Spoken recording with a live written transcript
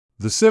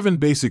The 7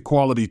 basic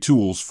quality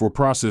tools for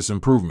process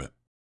improvement.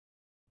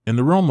 In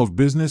the realm of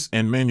business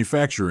and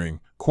manufacturing,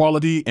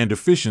 quality and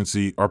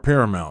efficiency are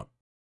paramount.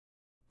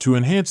 To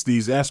enhance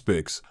these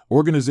aspects,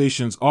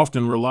 organizations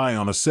often rely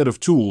on a set of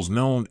tools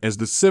known as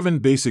the 7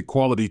 basic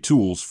quality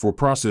tools for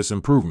process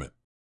improvement.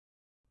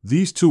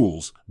 These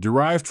tools,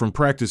 derived from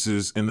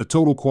practices in the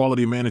Total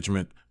Quality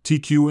Management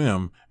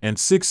 (TQM) and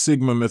Six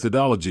Sigma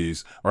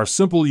methodologies, are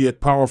simple yet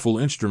powerful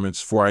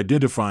instruments for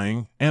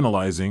identifying,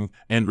 analyzing,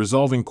 and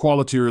resolving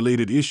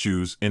quality-related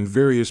issues in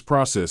various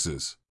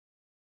processes.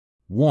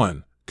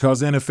 1.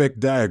 Cause and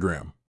effect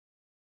diagram.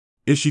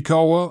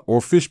 Ishikawa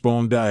or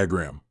fishbone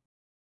diagram.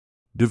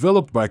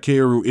 Developed by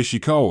Kaoru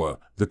Ishikawa,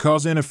 the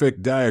cause and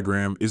effect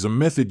diagram is a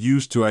method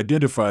used to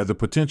identify the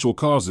potential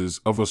causes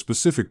of a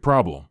specific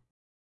problem.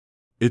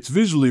 It's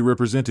visually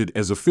represented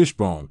as a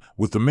fishbone,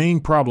 with the main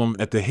problem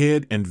at the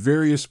head and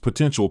various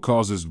potential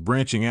causes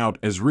branching out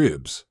as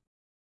ribs.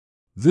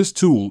 This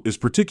tool is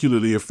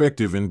particularly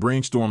effective in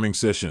brainstorming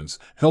sessions,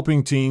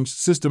 helping teams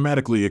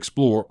systematically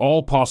explore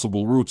all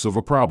possible roots of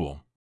a problem.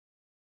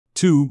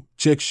 2.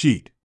 Check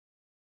sheet.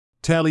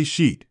 Tally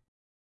sheet.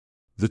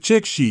 The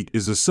check sheet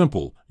is a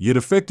simple, yet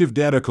effective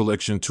data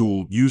collection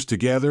tool used to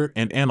gather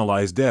and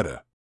analyze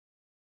data.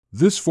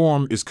 This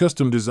form is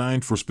custom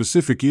designed for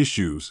specific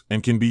issues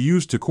and can be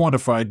used to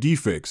quantify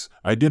defects,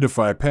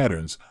 identify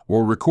patterns,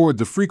 or record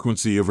the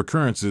frequency of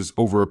occurrences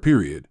over a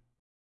period.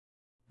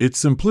 Its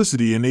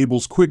simplicity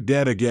enables quick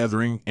data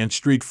gathering and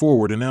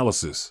straightforward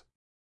analysis.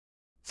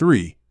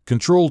 3.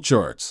 Control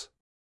charts.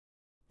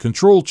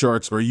 Control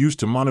charts are used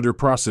to monitor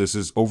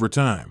processes over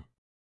time.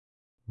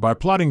 By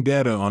plotting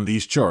data on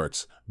these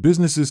charts,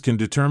 businesses can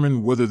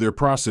determine whether their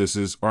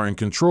processes are in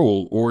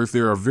control or if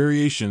there are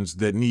variations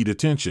that need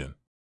attention.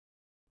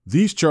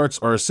 These charts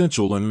are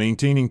essential in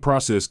maintaining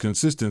process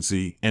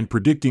consistency and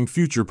predicting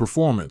future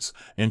performance,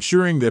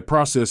 ensuring that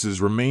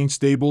processes remain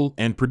stable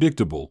and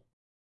predictable.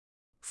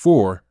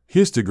 4.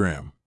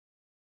 Histogram.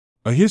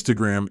 A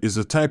histogram is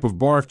a type of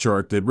bar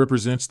chart that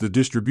represents the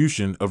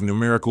distribution of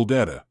numerical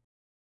data.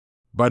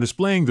 By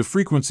displaying the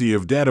frequency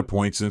of data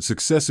points in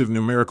successive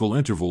numerical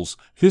intervals,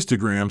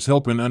 histograms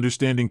help in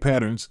understanding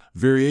patterns,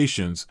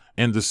 variations,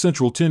 and the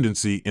central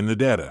tendency in the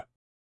data.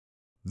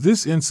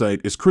 This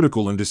insight is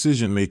critical in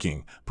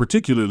decision-making,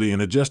 particularly in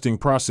adjusting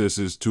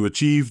processes to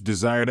achieve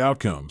desired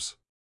outcomes.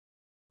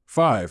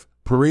 5.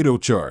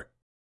 Pareto chart.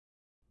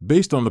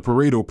 Based on the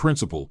Pareto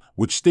principle,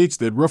 which states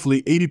that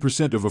roughly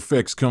 80% of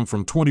effects come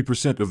from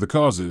 20% of the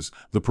causes,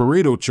 the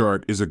Pareto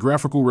chart is a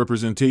graphical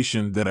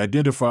representation that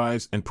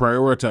identifies and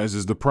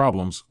prioritizes the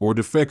problems or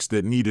defects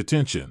that need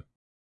attention.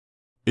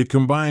 It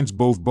combines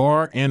both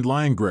bar and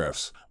line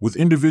graphs, with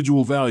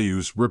individual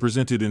values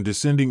represented in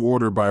descending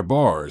order by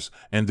bars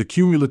and the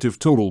cumulative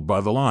total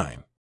by the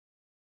line.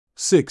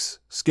 6.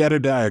 Scatter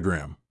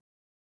diagram.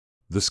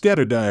 The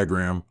scatter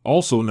diagram,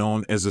 also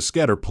known as a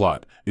scatter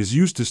plot, is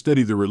used to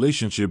study the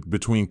relationship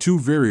between two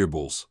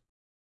variables.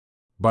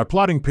 By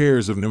plotting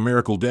pairs of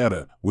numerical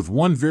data, with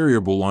one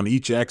variable on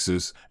each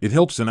axis, it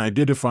helps in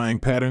identifying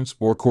patterns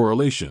or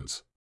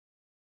correlations.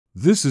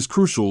 This is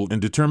crucial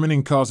in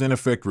determining cause and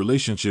effect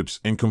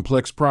relationships in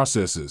complex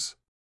processes.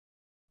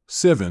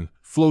 7.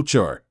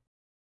 Flowchart.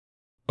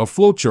 A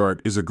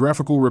flowchart is a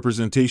graphical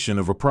representation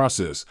of a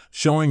process,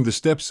 showing the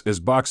steps as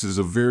boxes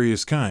of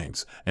various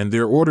kinds, and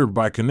they're ordered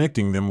by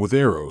connecting them with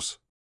arrows.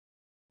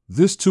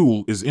 This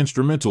tool is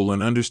instrumental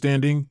in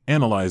understanding,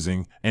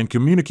 analyzing, and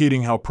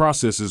communicating how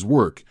processes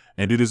work,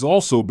 and it is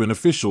also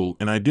beneficial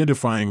in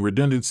identifying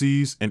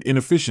redundancies and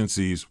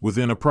inefficiencies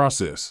within a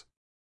process.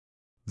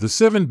 The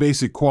 7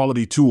 basic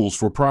quality tools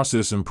for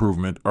process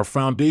improvement are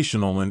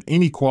foundational in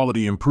any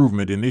quality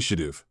improvement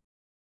initiative.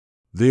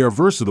 They are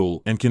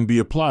versatile and can be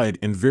applied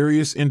in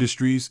various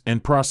industries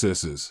and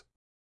processes.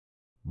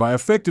 By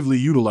effectively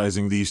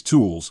utilizing these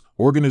tools,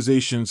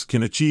 organizations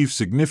can achieve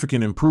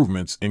significant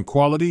improvements in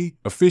quality,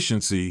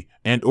 efficiency,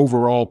 and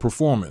overall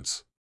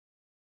performance.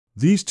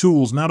 These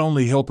tools not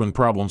only help in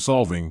problem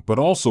solving but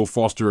also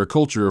foster a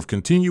culture of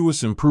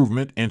continuous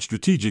improvement and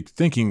strategic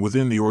thinking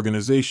within the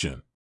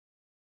organization.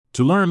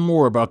 To learn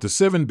more about the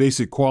 7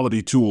 basic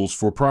quality tools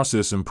for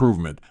process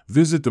improvement,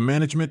 visit the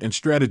Management and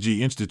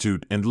Strategy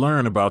Institute and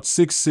learn about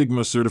Six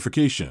Sigma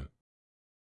certification.